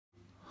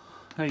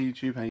Hey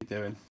YouTube, how you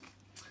doing?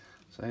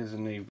 So here's a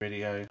new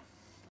video.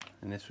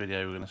 In this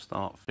video we're going to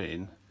start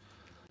fitting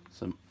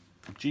some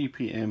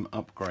GPM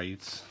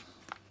upgrades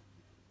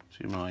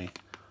to my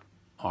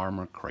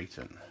Arrma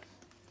Kraton.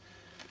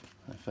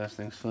 So first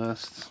things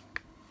first,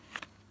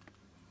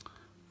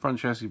 front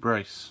chassis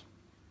brace.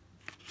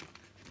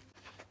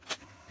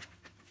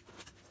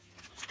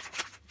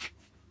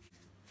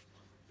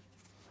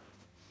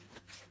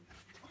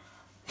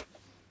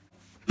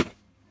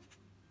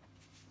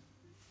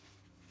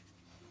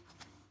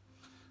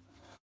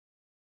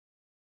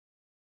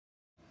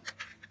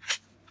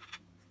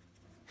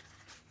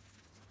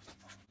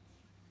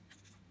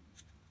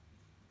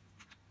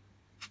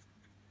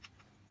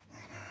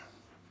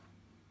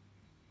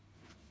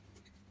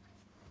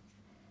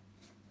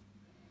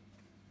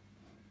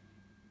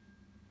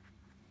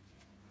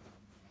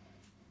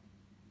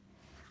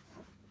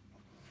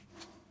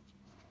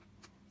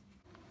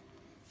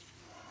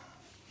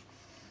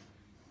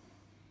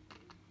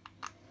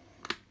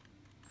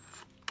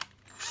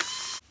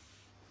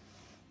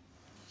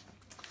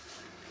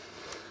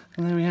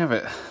 And there we have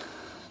it,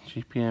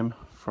 GPM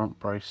front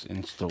brace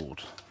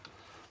installed.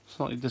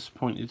 Slightly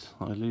disappointed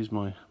I lose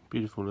my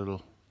beautiful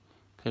little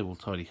cable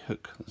tidy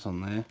hook that's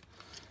on there.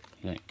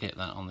 You don't get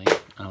that on the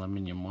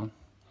aluminium one,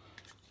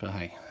 but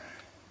hey.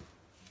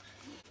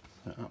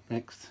 So up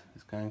next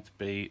is going to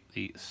be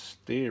the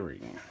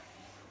steering.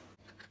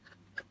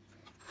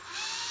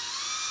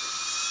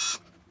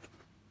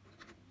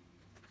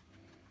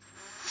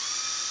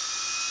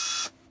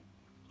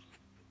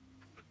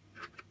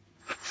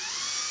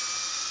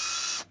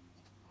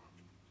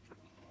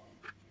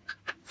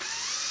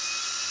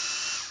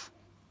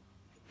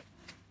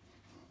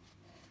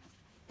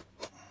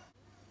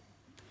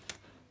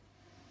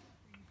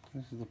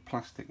 This is the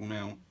plastic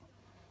mount.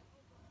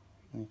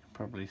 You can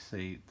probably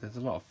see there's a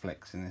lot of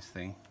flex in this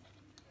thing.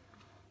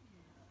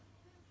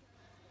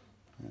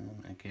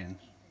 Again,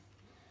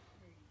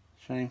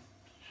 shame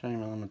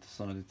Arrma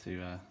decided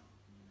to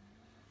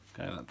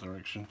go that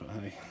direction, but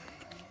hey,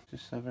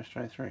 just servo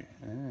straight through.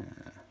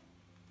 Yeah.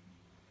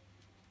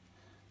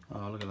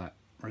 Oh, look at that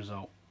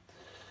result.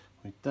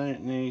 We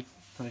don't need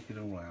to take it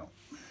all out.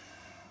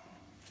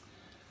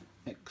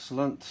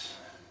 Excellent.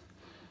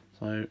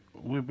 So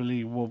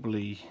wibbly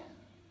wobbly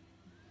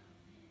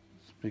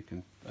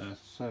speaking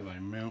servo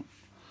mount,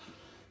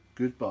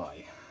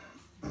 goodbye.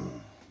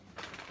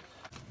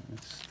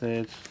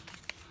 Instead,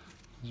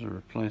 as a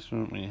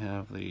replacement, we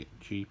have the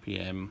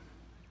GPM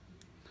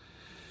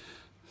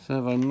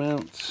servo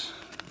mount.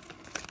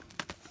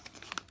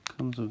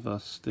 Comes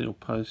with steel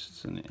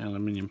posts and the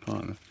aluminium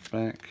part in the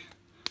back.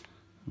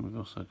 And we've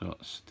also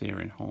got a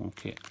steering horn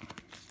kit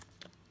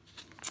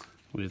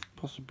with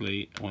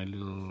possibly a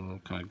little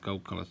kind of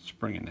gold coloured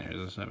spring in there. Is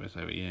a servo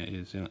saver? Yeah, it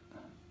is, isn't it?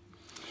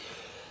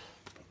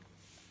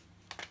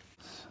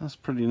 So that's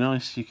pretty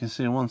nice. You can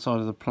see on one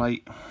side of the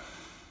plate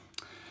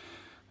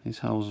these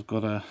holes have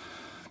got a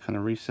kind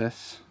of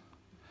recess,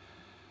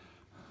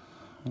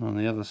 and on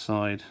the other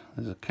side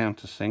there's a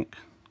countersink.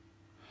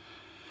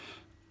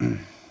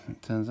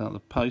 It turns out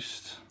the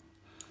post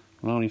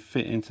will only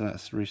fit into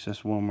that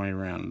recess one way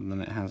round, and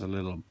then it has a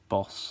little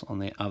boss on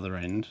the other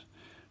end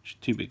which is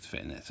too big to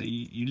fit in there. So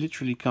you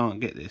literally can't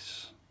get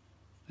this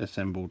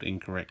assembled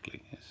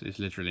incorrectly. It's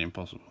literally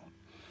impossible.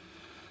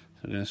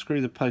 So we're going to screw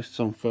the posts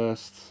on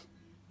first,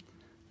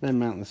 then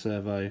mount the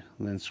servo,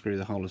 and then screw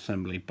the whole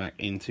assembly back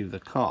into the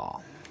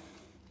car.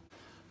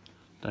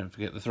 Don't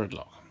forget the thread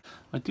lock.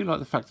 I do like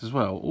the fact as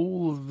well,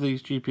 all of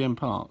these GPM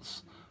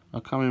parts are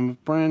coming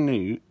with brand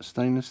new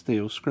stainless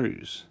steel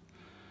screws.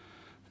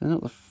 They're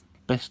not the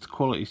best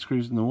quality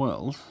screws in the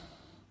world,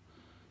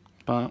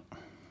 but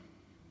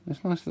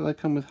it's nice that they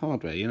come with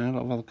hardware. You know, a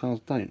lot of other cars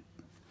don't.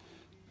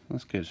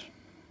 That's good.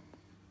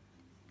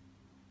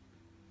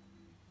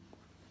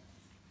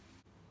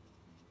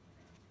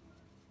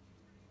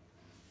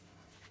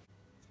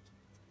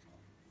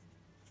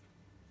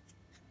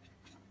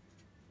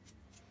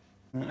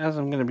 As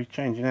I'm going to be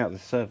changing out the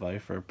servo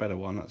for a better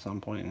one at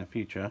some point in the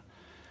future,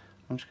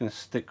 I'm just going to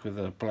stick with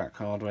the black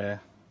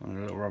hardware and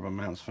the little rubber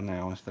mounts for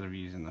now instead of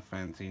using the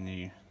fancy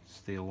new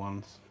steel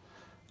ones.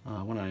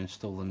 When I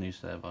install the new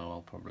servo,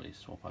 I'll probably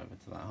swap over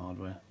to that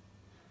hardware.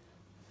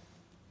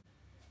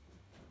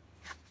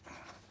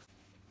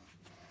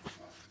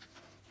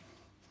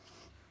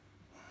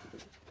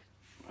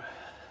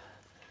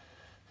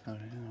 So I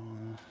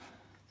want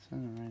to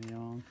turn the radio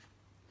on.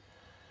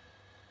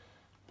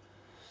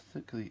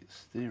 Stick the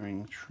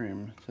steering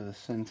trim to the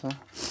centre.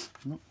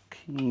 I'm not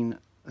keen.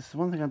 This is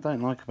one thing I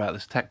don't like about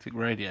this Tactic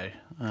radio.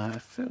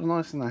 It feels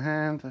nice in the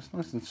hand. It's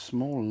nice and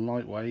small and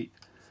lightweight.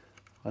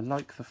 I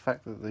like the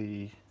fact that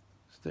the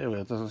steering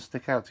wheel doesn't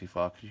stick out too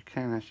far, because you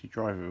can actually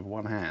drive it with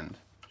one hand,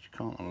 which you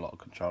can't on a lot of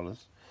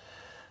controllers.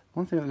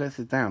 One thing that lets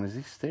it down is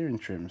these steering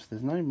trims.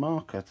 There's no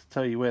marker to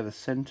tell you where the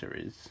centre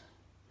is.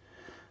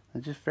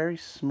 They're just very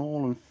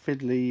small and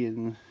fiddly,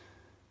 and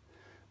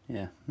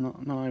yeah,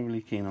 not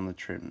overly keen on the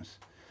trims.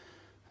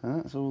 So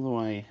that's all the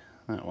way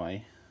that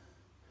way.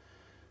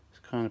 It's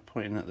kind of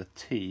pointing at the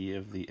T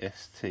of the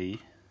ST,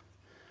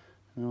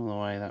 and all the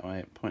way that way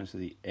it points to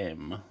the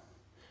M.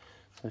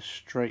 So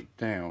straight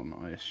down,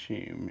 I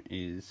assume,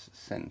 is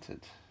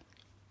centered.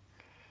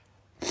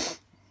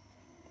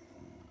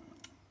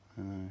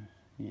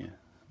 Yeah,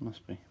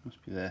 must be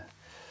there.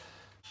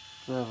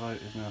 Servo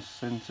is now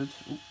centered.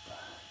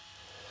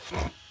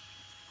 Oh,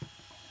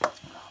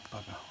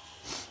 bugger.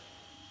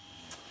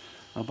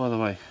 Oh, by the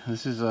way,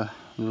 this is a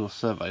little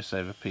servo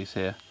saver piece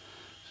here.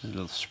 There's a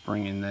little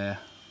spring in there.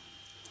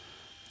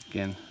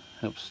 Again,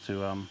 helps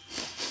to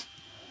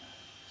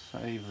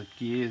save the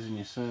gears in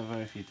your servo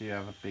if you do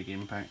have a big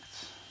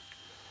impact.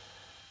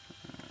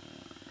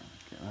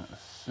 Get that as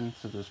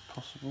centered as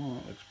possible.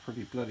 That looks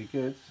pretty bloody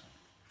good.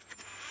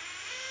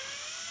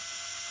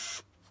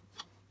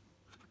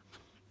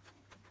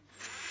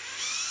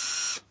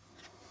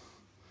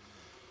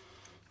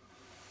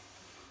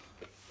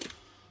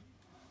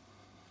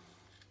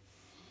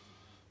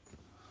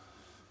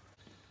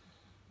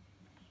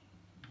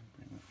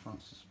 Bring the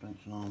front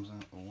suspension arms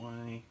out of the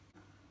way.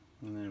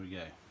 And there we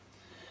go.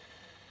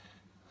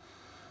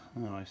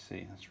 Oh, I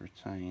see, that's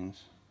retained.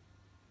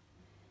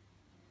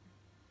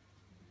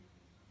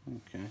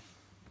 Okay.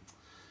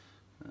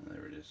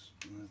 There it is.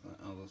 There's that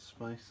other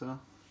spacer.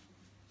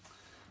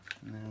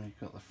 And then we've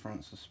got the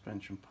front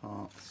suspension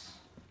parts.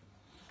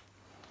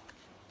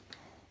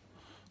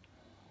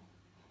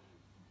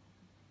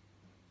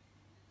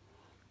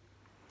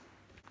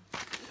 I'm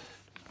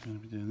going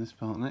to be doing this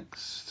part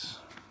next.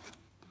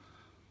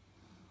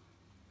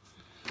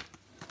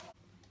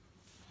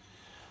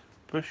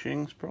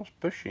 Bushings, brass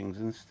bushings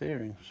in the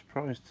steering. I'm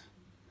surprised.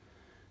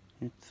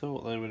 You'd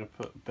thought they would have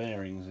put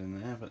bearings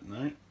in there, but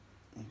no.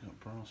 You've got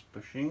brass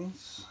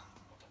bushings.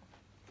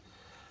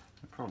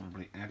 They're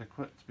probably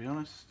adequate, to be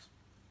honest.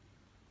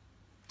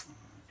 You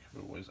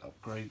could always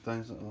upgrade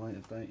those at a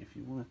later date if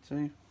you wanted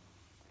to.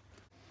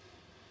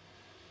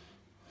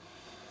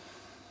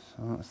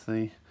 So that's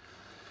the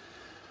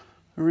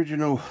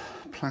original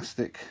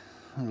plastic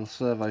little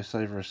servo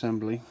saver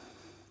assembly.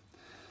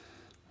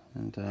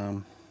 And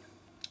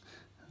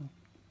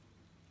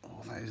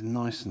oh, that is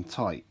nice and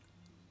tight.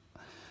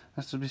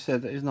 Has to be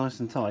said, that is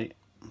nice and tight,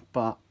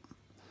 but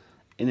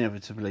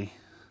inevitably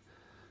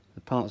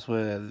the part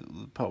where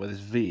this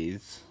V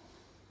is,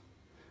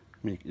 I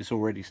mean, it's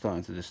already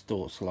starting to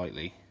distort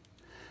slightly.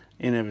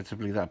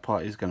 Inevitably that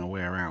part is going to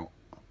wear out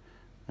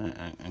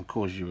and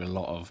cause you a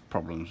lot of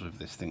problems with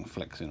this thing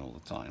flexing all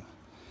the time.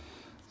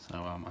 So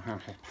I'm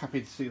happy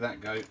to see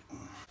that go.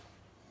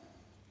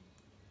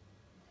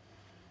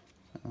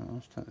 So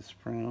let's take the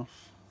spring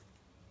off.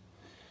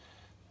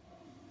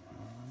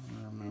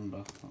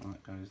 Remember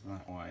that goes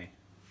that way.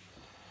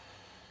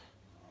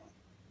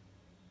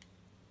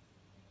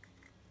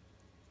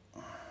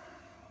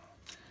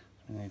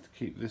 We need to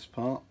keep this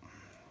part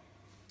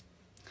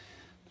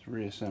to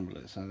reassemble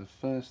it. So the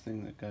first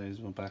thing that goes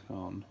back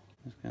on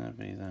is going to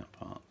be that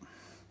part.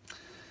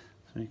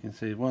 So you can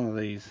see one of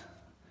these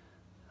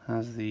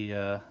has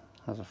the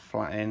has a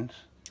flat end,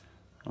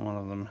 and one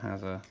of them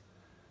has a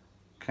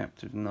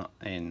captive nut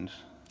end.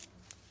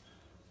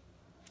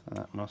 So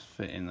that must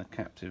fit in the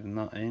captive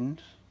nut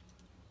end,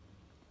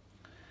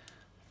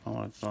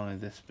 followed by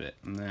this bit.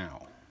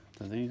 Now,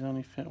 do these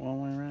only fit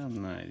one way around?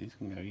 No, these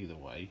can go either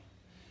way.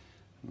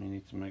 We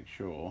need to make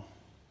sure.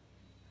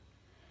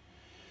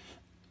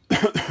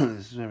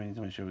 This is where we need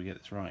to make sure we get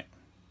this right.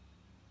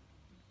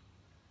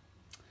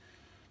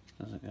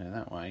 Does it go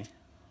that way,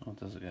 or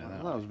does it go that way?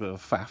 That was a bit of a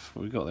faff,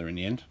 but we got there in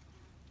the end.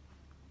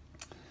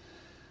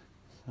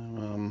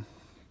 So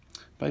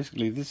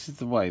basically, this is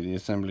the way the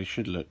assembly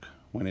should look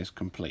when it's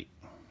complete.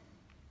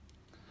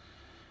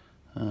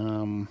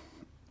 The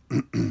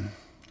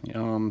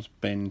arms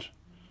bend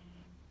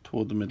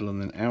toward the middle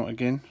and then out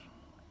again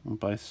on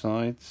both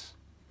sides.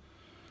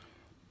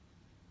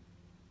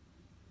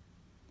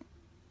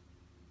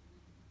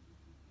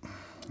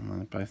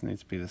 And they both need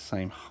to be the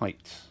same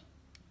height.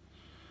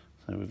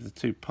 So with the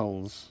two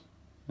poles,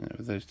 you know,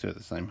 with those two at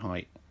the same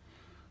height,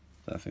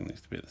 that thing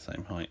needs to be at the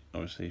same height.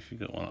 Obviously, if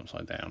you've got one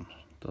upside down,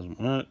 it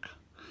doesn't work.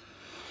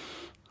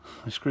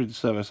 I screwed the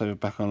servo saver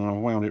back on and I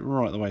wound it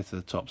right the way to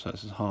the top, so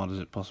it's as hard as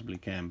it possibly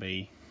can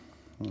be.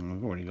 And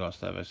we've already got a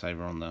servo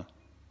saver on the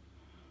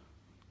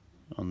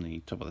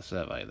top of the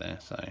servo there,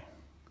 so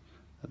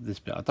this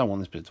bit, I don't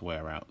want this bit to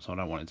wear out, so I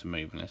don't want it to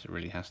move unless it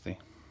really has to.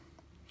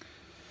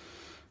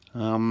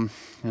 And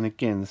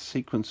again, the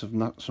sequence of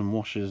nuts and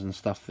washers and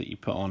stuff that you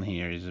put on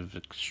here is of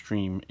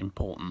extreme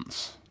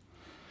importance.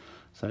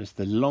 So it's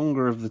the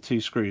longer of the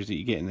two screws that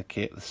you get in the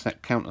kit, the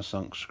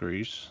countersunk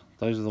screws.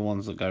 Those are the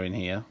ones that go in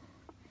here.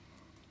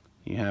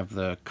 You have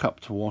the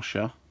cupped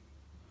washer,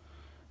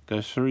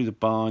 goes through the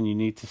bar, and you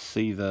need to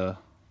see the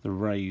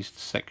raised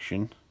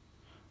section,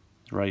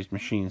 the raised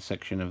machine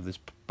section of this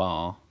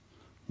bar.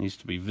 It needs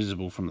to be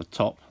visible from the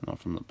top, not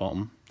from the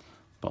bottom.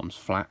 Bottom's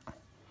flat.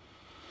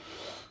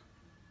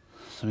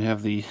 So we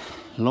have the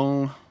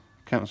long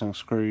countersunk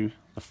screw,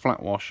 the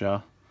flat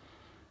washer.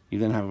 You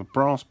then have a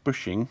brass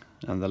bushing,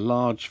 and the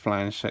large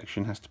flange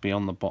section has to be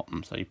on the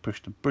bottom. So you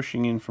push the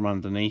bushing in from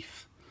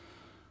underneath,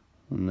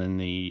 and then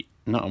the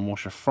nut and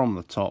washer from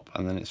the top,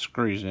 and then it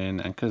screws in,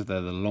 and because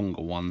they're the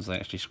longer ones, they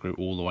actually screw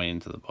all the way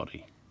into the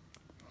body.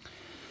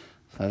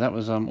 So that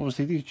was,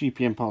 obviously these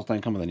GPM parts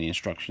don't come with any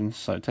instructions,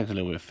 so it takes a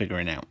little bit of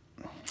figuring out.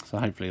 So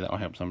hopefully that will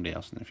help somebody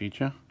else in the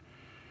future.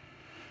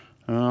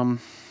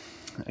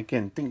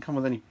 Again, didn't come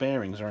with any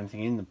bearings or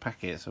anything in the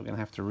packet, so we're going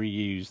to have to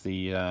reuse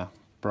the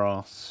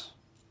brass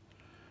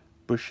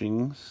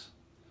bushings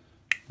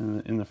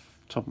in the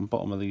top and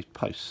bottom of these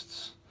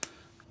posts.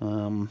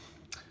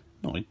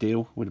 Not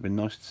ideal, would have been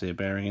nice to see a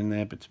bearing in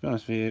there, but to be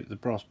honest with you, the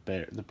brass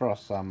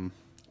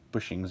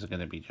bushings are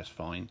going to be just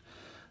fine.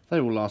 They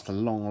will last a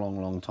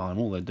long time.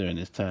 All they're doing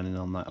is turning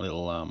on that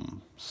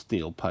little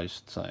steel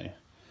post, so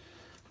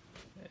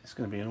it's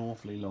going to be an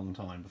awfully long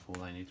time before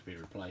they need to be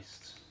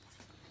replaced.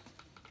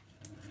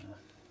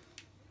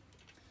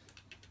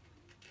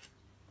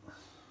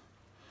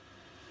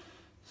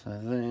 So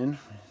then,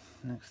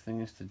 next thing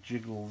is to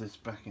jiggle this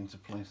back into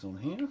place on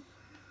here.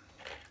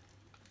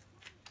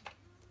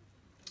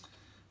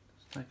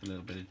 Just take a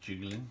little bit of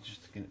jiggling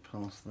just to get it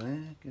past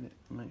there.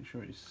 Make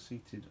sure it's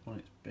seated on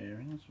its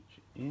bearings, which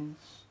it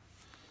is.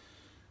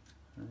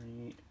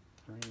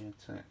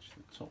 Reattach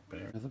the top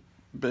bearing. The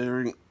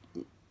bearing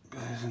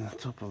goes in the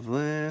top of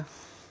there.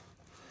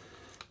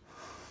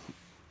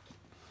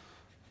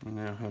 We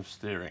now have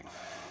steering.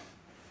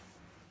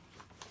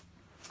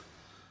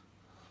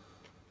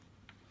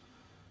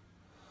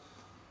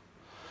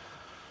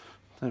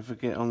 Don't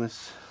forget, on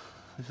this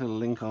little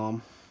link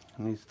arm,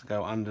 it needs to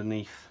go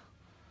underneath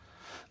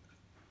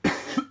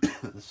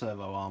the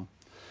servo arm.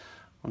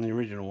 On the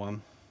original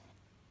one,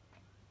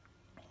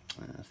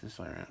 it's this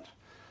way around.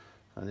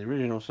 So the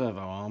original servo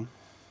arm,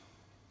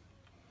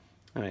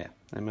 oh yeah,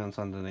 it mounts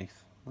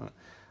underneath. Right.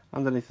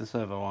 Underneath the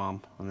servo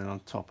arm, and then on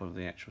top of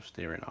the actual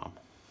steering arm.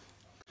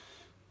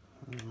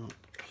 And the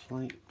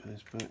plate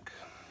goes back.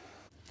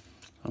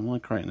 On my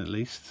Kraton at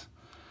least,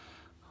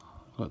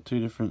 I've got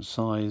two different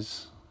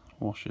size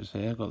washers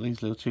here. I've got these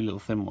two little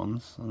thin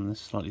ones and this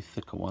slightly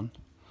thicker one.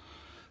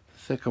 The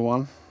thicker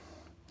one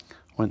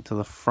went to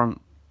the front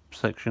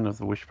section of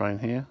the wishbone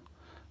here,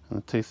 and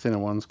the two thinner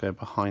ones go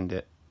behind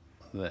it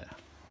there.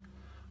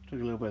 Took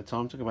a little bit of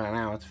time, took about an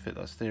hour to fit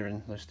those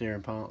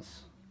steering parts.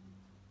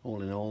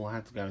 All in all, I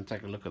had to go and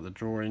take a look at the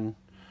drawing,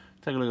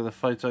 take a look at the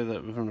photo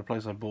that from the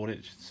place I bought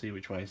it, just to see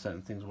which way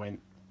certain things went.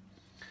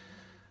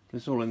 But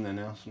it's all in there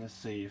now, so let's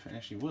see if it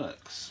actually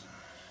works.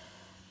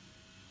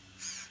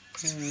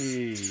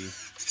 Hey.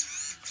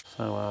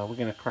 So we're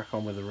going to crack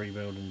on with the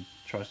rebuild and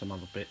try some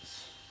other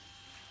bits.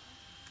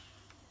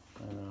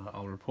 And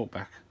I'll report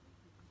back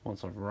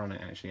once I've run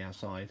it actually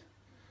outside,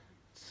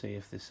 see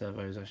if this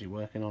servo is actually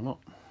working or not.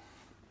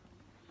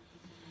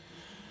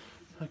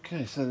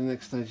 Okay, so the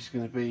next stage is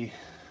going to be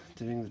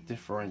doing the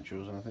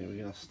differentials, and I think we're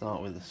going to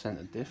start with the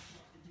centre diff.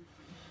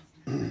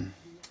 Now,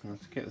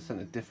 to get the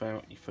centre diff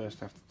out, you first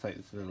have to take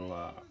this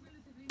little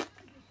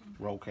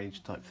roll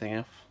cage type thing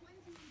off.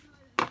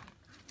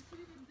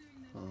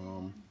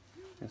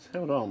 It's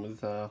held on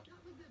with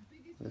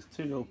there's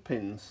two little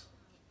pins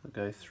that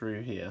go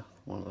through here,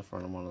 one at the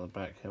front and one at the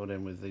back, held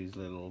in with these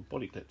little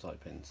body clip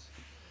type pins.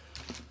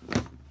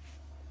 So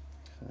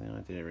the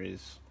idea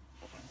is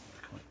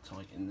quite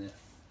tight in there.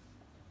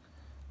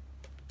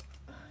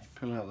 You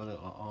pull out the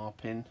little R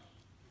pin,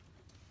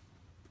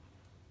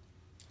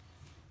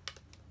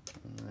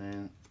 and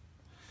then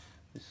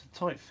it's a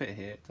tight fit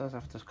here. It does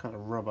have to kind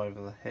of rub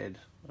over the head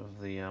of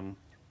the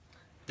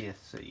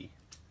ESC.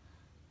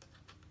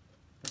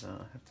 But,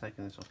 I have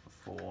taken this off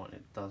before, and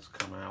it does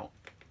come out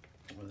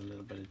with a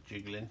little bit of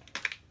jiggling.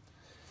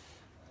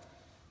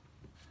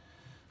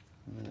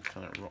 And then it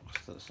kind of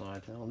rocks to the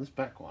side. Now on this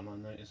back one, I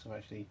noticed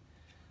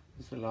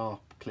this little R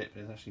clip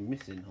is actually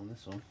missing on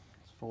this one.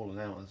 It's fallen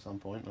out at some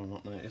point, I've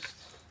not noticed.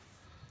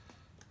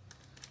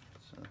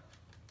 So,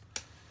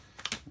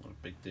 not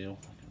a big deal,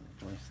 I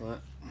can replace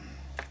that.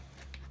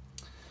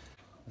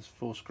 There's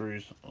 4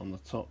 screws on the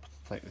top to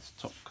take this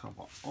top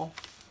cover off.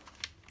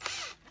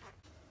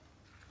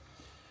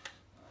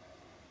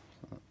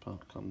 So that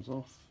part comes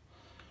off.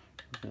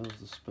 There's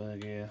the spur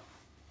gear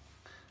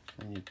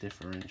and your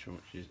differential,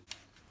 which is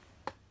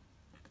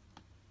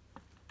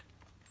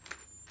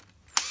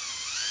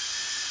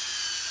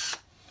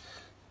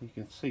you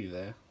can see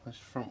there, those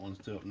front ones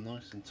do up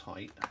nice and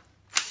tight.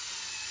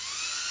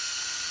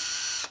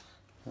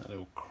 That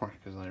little crack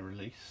as they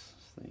release,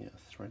 it's the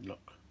thread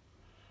lock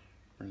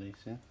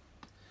releasing.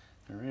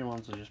 The rear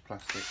ones are just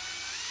plastic.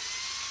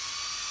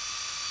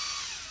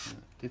 And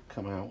it did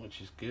come out,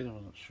 which is good. I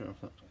wasn't sure if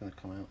that's going to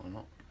come out or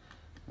not.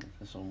 If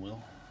this one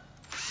will.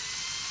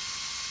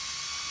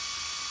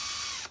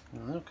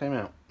 Well, it came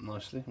out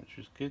nicely, which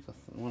was good. I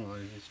thought one of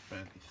those is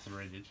badly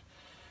threaded.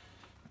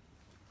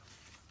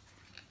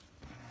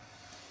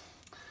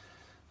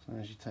 So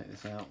as you take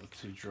this out, the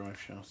 2 drive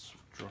shafts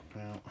drop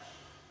out.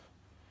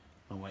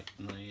 Oh wait,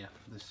 no, yeah,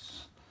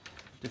 this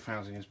diff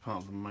housing is part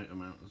of the motor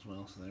mount as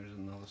well, so there is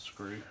another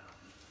screw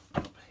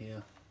up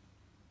here.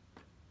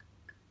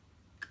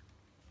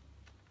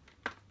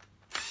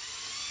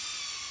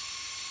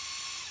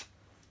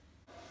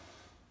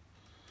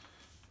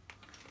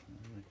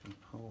 And we can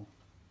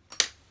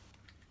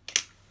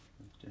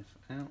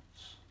this out.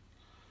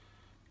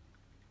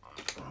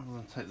 I'm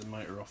going to take the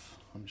motor off.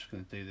 I'm just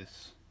going to do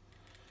this.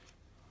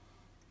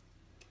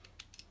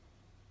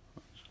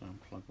 I'm just going to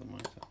unplug the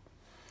motor.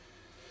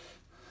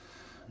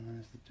 And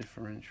there's the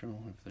differential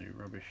with the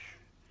rubbish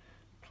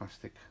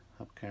plastic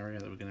hub carrier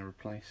that we're going to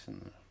replace,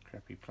 and the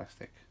crappy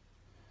plastic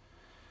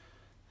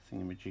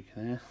thingamajig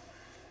there.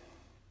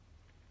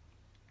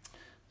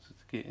 So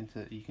to get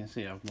into, you can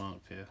see I've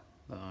marked here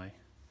that I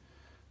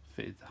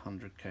fitted the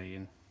 100k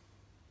in,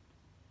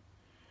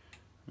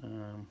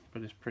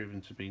 but it's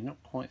proven to be not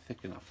quite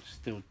thick enough. It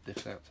still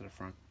diffs out to the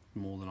front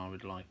more than I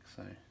would like,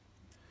 so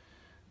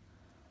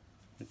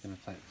we're going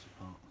to take this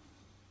apart.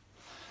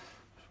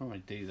 Before I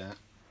do that,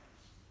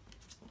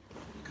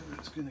 because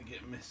it's going to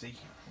get messy,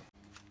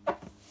 you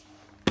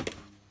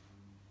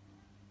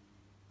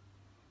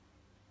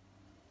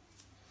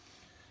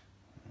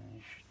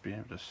should be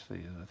able to see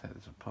as I take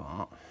this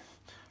apart.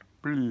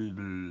 There's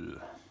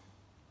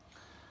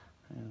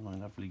my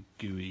lovely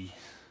gooey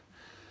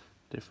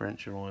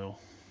differential oil,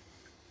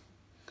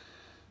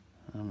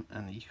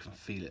 and you can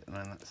feel it,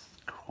 man. That's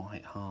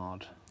quite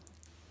hard.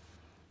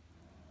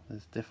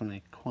 There's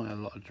definitely quite a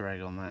lot of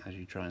drag on that as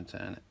you try and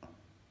turn it.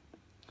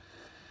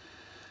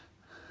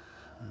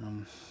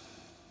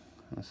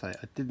 I say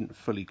I didn't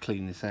fully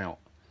clean this out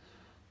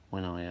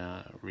when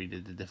I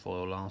redid the diff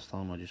oil last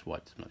time. I just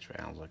wiped as much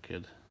out as I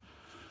could.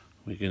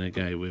 We're going to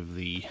go with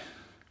the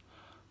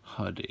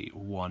Huddy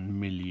 1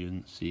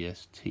 million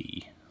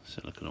CST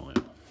silicone oil.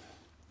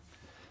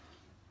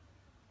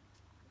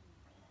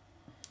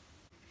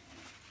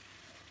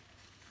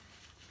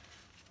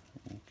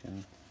 You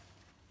can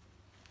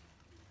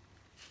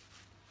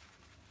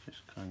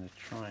just kind of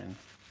try and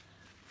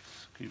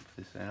scoop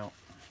this out.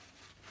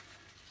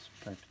 Just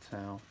paper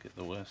towel, get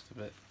the worst of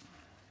it.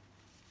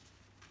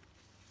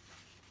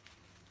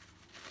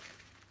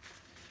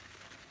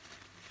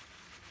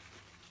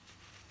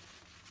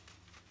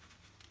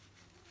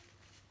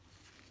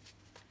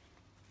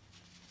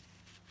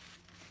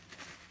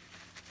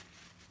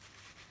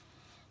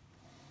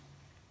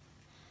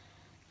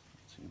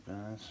 Too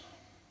bad.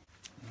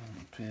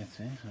 Appear to,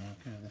 so I'll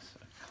give this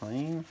a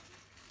clean.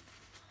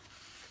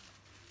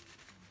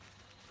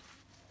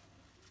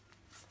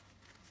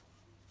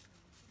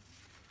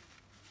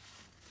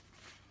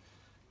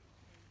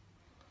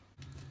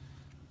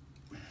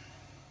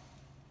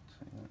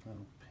 Take that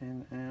little pin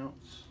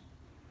out,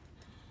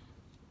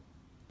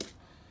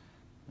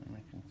 and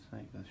we can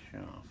take the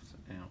shaft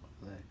out of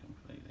there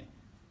completely.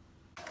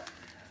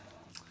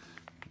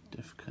 The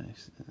diff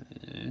case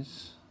is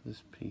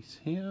this piece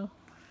here.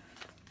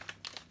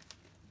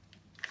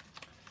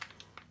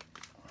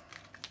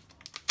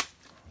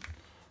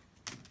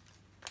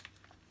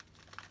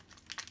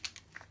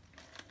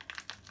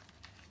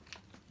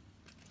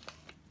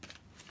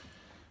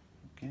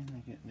 Again,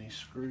 you get these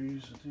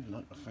screws. I do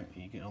like the fact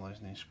that you get all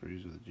those new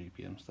screws with the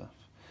GPM stuff.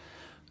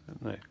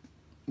 No,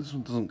 this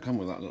one doesn't come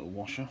with that little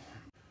washer.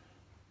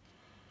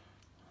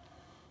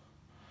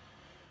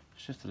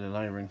 It's just a little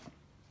O-ring.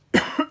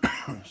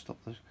 Stop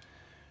the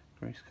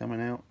grease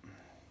coming out.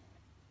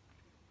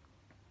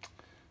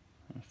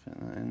 I'll fit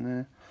that in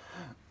there.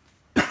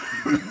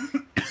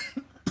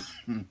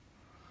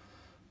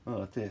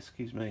 Oh dear,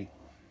 excuse me.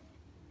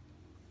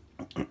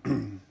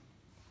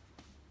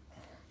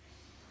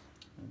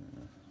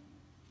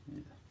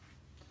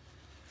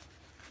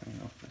 Clean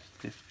off this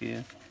diff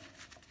gear.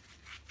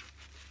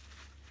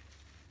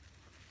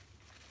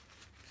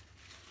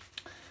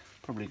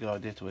 Probably a good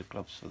idea to wear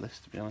gloves for this,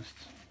 to be honest.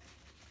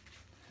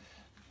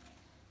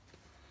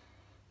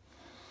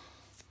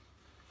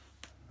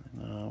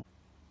 Now,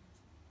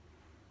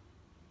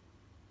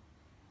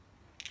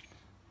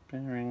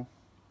 bearing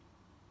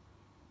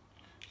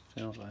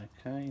feels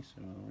okay,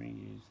 so we'll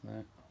reuse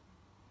that.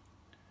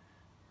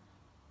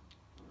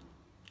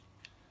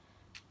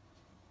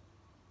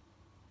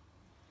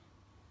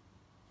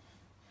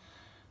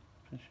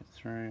 Push it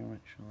through,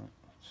 make sure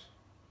that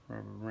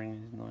rubber ring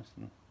is nice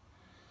and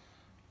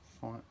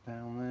flat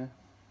down there.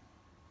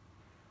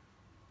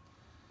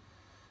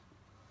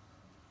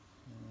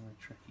 And the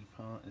tricky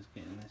part is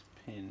getting this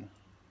pin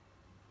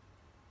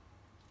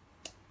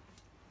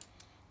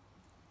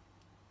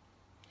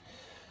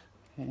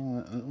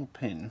that little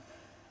pin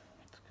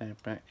to go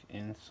back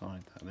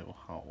inside that little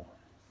hole.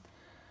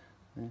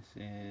 This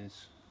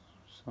is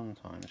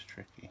sometimes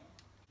tricky.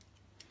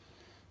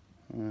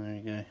 And there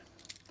you go.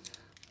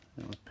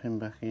 Little pin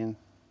back in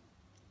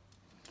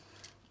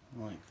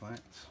like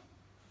that.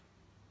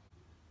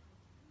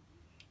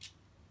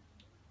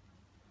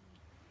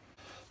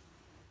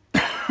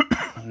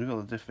 We've got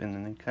the diff in the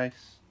new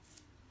case.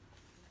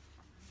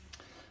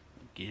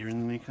 Gear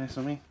in the new case,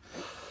 I mean.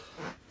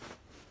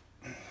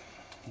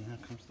 And now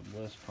comes the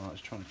worst part,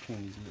 is trying to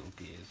clean these little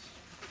gears.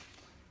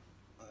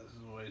 This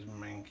is always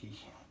manky.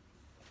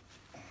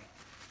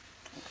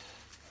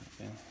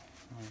 Okay,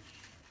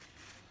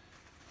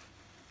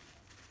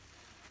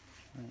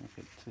 I'll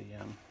get the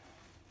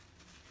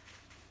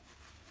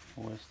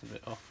worst of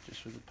it off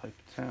just with the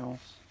paper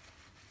towels.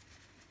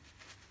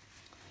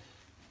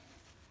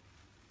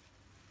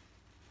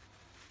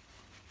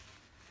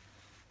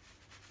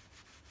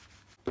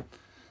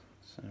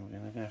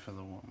 for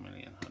the 1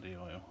 million hoodie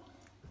oil.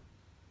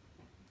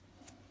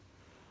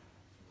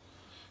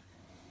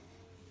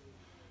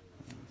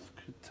 This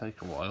could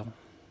take a while.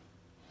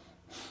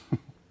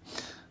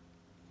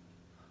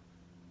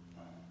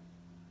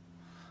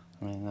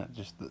 I mean, that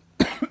just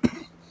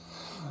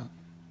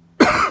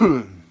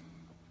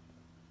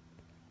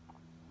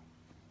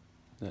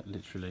that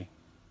literally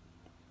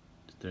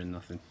is doing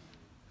nothing.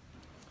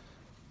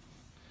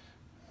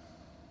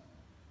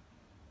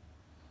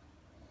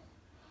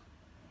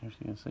 If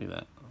you can see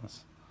that,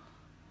 that's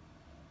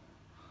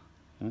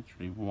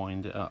literally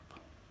wind it up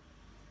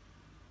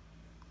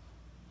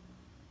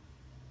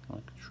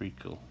like a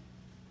treacle.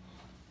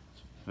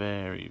 It's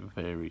very,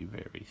 very,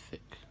 very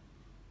thick.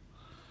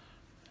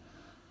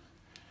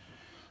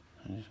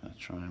 I'm just going to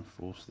try and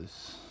force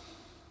this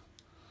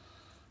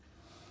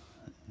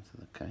into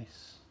the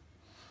case.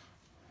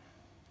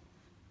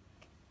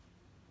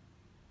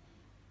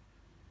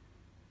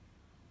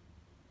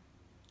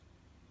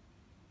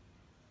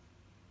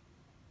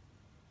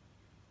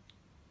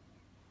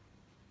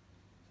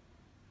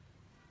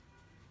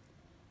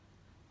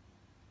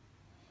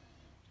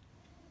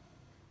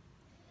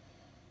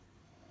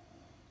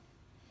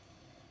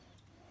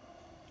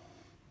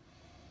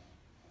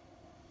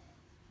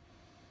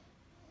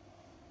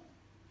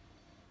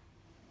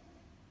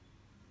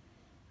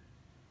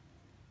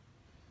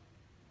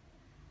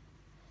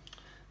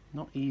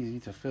 Not easy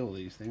to fill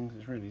these things,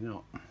 it's really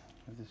not,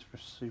 with this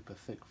super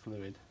thick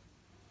fluid.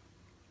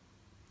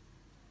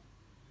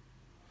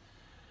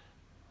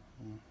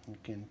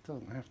 Again, it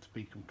doesn't have to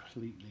be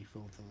completely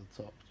full to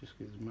the top, just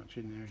get as much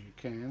in there as you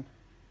can.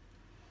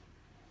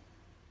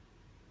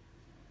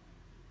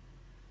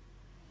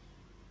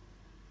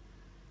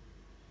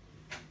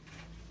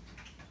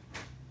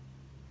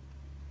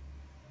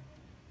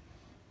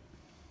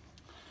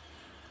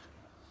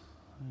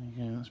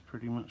 There you go, that's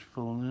pretty much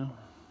full now.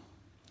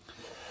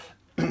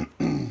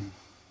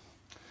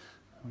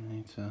 We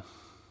need to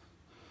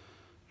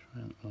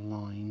try and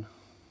align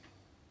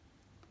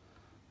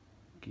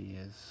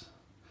gears.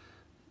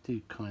 They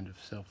do kind of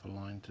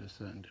self-align to a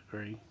certain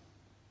degree.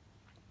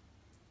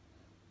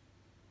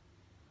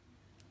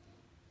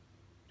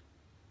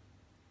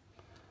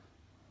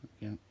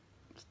 Again,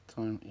 it's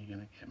time that you're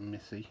going to get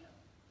messy.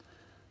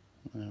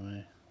 No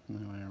way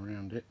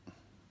around it.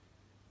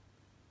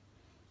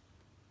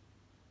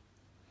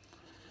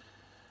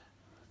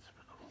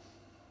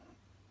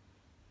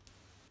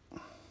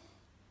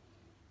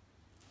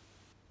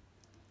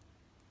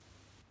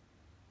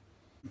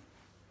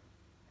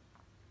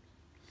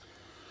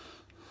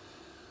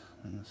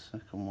 And the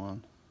second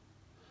one,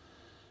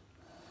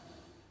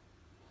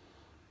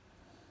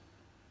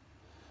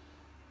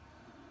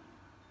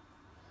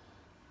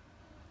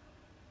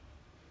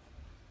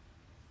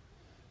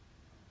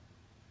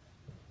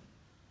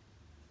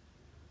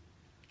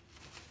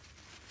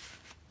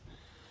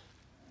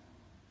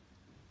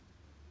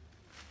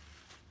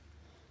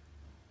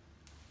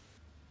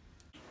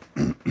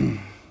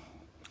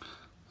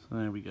 so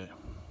there we go.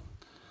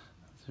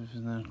 This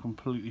is now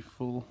completely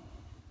full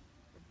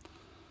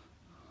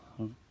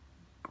of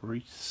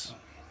grease.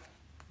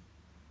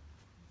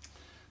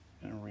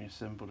 I'm going to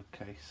reassemble the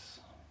case.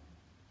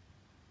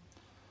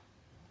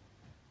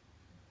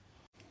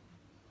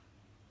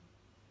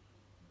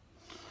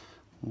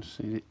 You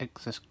see the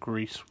excess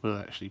grease will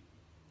actually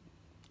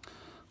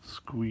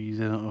squeeze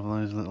out of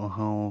those little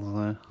holes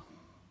there.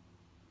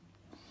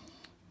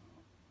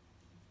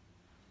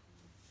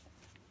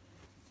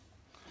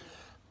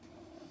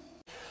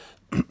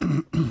 So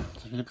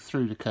if you look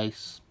through the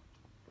case,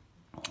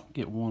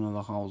 get one of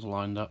the holes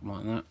lined up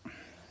like that.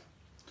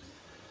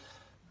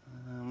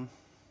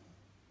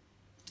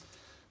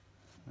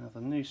 Now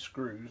the new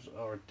screws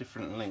are a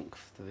different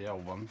length to the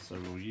old ones, so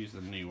we'll use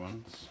the new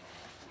ones.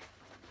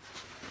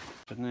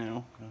 For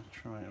now, I'm going to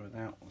try it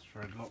without the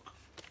thread lock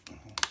and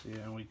see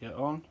how we get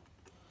on.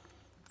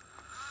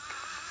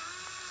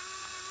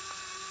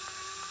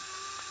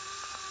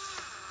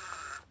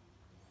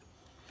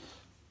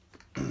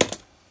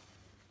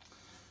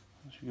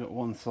 Once you've got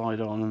one side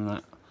on and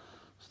that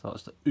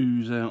starts to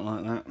ooze out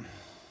like that,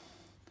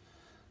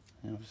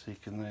 you obviously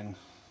can then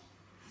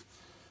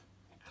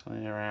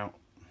clear out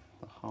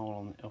the hole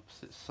on the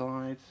opposite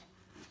side.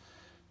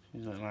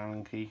 Use a little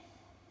Allen key.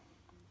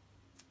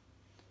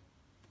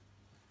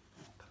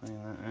 Clean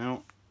that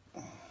out.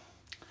 You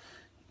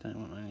don't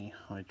want any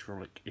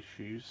hydraulic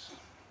issues.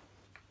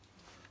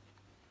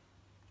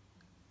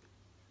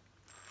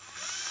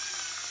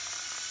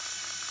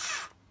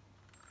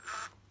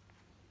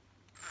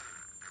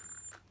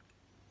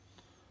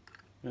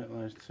 Get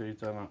those two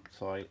done up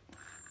tight.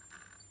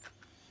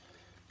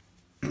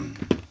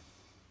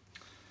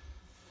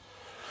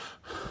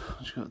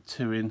 Just got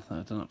two in that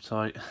are done up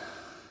tight.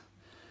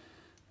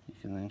 You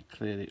can then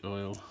clear the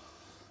oil,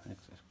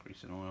 excess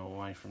grease and oil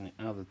away from the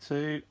other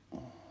two.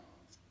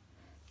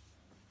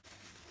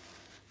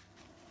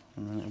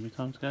 And then it'll be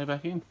time to go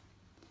back in.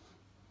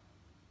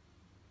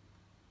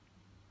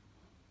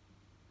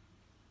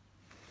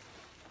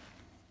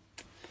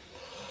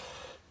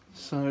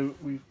 So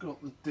we've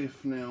got the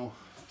diff now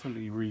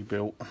fully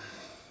rebuilt.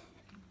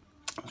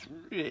 It's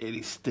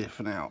really stiff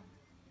now.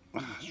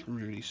 It's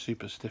really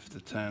super stiff to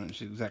turn,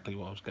 which is exactly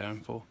what I was going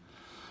for.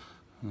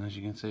 And as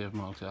you can see, I've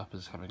marked it up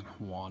as having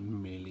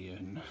 1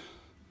 million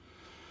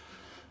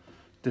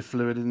diff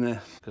fluid in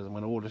there, because I'm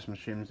going to order some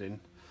shims in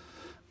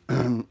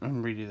and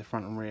redo the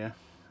front and rear,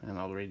 and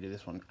I'll redo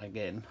this one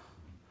again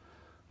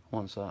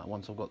once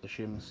I've got the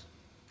shims.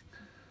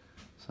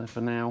 So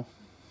for now,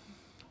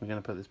 we're going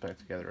to put this back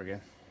together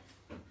again,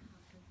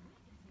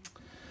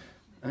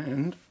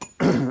 and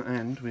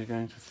and we're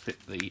going to fit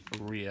the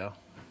rear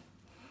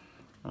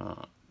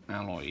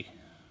alloy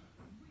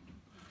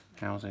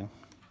housing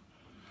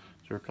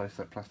to replace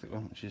that plastic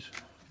one, which is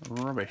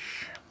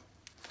rubbish.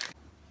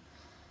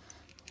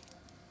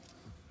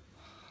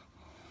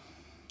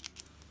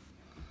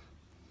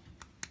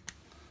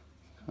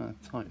 Kind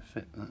of tight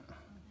fit that.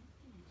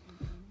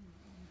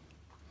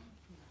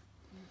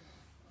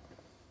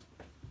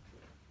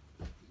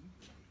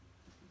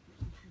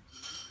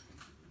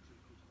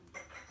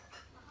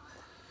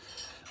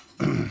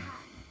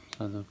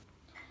 So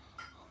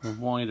the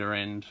wider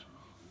end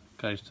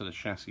goes to the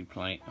chassis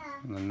plate,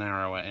 and the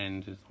narrower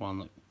end is the one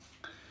that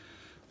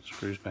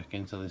screws back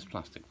into this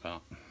plastic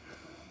part.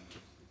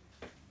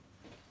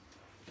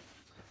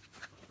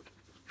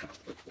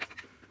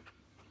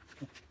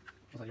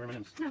 Was that your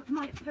M&M's? No,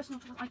 my personal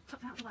toilet, I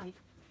tucked out the way.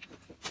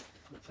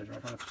 So do I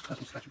find a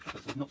personal stash of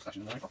chocolates that's not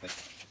stashing the way properly?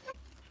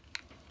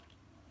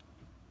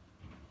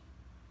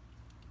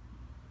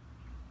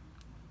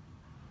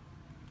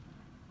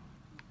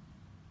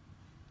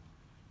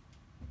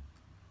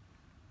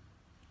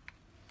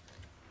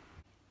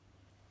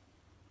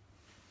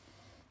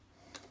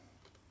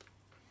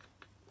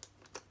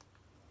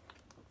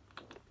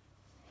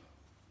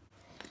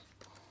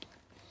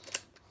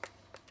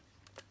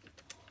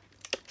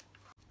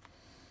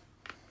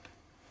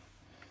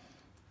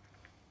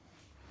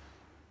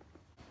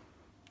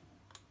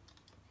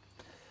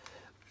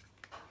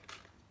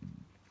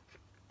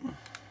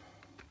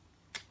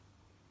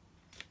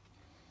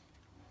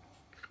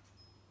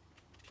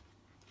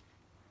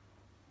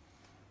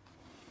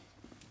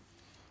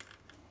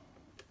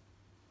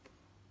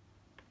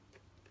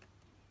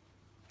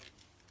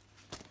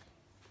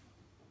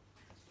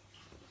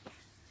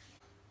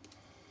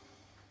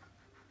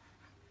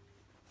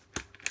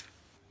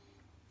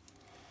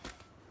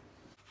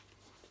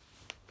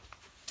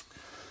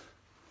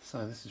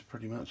 So this is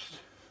pretty much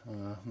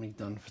me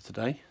done for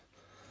today.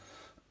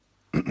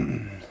 We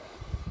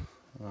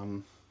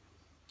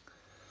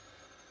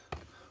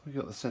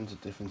got the centre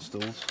diff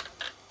installed,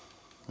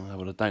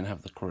 but I don't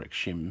have the correct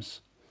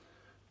shims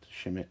to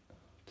shim it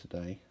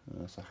today,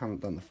 so I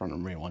haven't done the front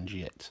and rear ones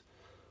yet.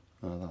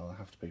 That'll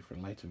have to be for a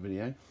later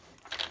video.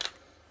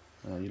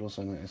 You'll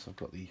also notice I've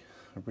got the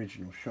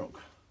original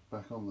shock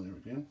back on there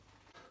again.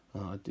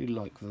 I do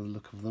like the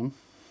look of them.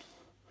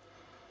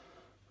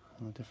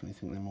 I definitely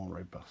think they're more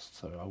robust,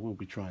 so I will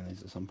be trying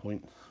these at some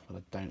point, but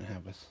I don't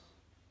have a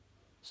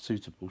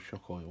suitable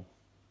shock oil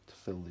to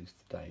fill these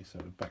today, so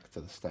we're back to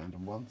the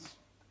standard ones.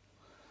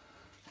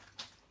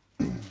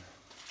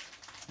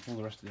 All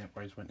the rest of the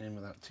upgrades went in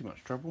without too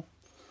much trouble.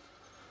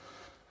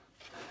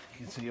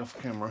 You can see off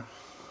camera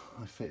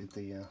I fitted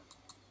the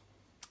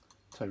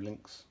toe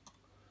links,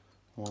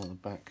 one at the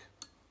back,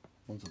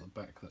 ones at the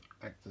back that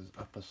act as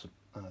upper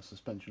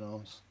suspension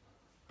arms,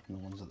 and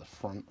the ones at the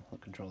front that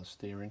control the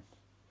steering.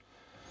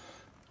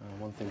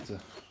 One thing to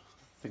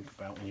think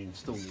about when you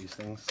install these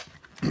things,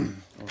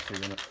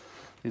 obviously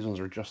these ones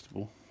are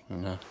adjustable,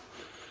 and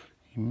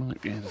you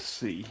might be able to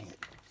see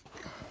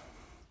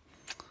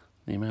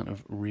the amount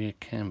of rear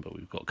camber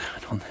we've got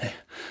going on there.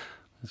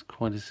 There's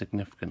quite a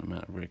significant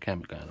amount of rear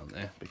camber going on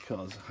there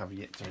because I have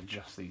yet to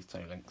adjust these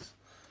toe links.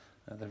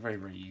 They're very,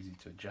 very easy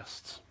to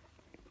adjust.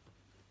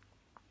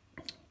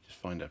 Just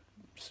find a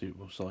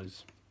suitable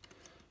size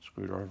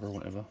screwdriver or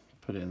whatever,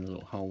 put it in the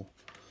little hole,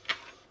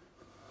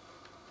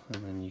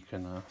 and then you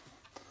can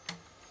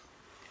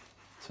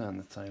turn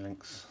the toe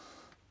links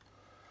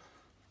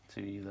to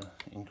either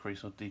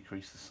increase or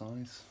decrease the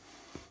size.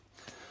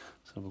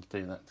 So we'll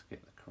do that to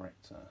get the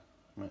correct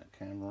amount of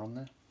camber on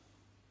there.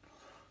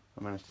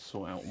 I managed to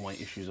sort out my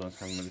issues I was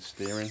having with the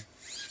steering.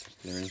 The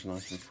steering's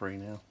nice and free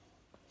now.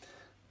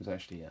 There's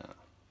actually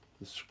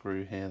the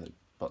screw here that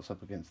butts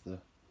up against the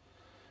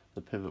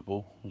pivot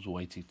ball was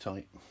way too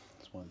tight.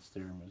 That's why the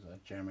steering was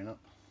jamming up.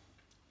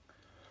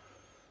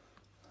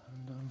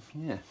 And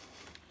yeah,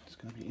 it's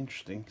going to be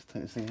interesting to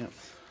take this thing out.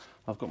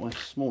 I've got my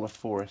smaller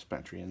 4S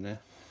battery in there.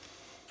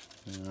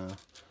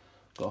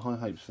 Got high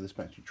hopes for this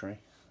battery tray.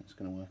 It's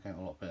going to work out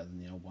a lot better than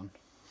the old one.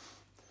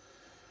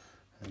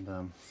 And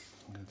I'm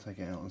going to take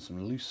it out on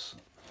some loose,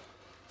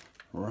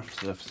 rough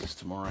surfaces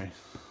tomorrow.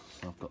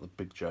 So I've got the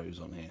Big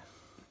Joes on here.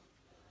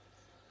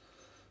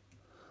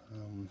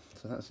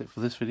 So that's it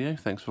for this video.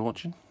 Thanks for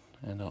watching,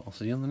 and I'll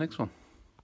see you on the next one.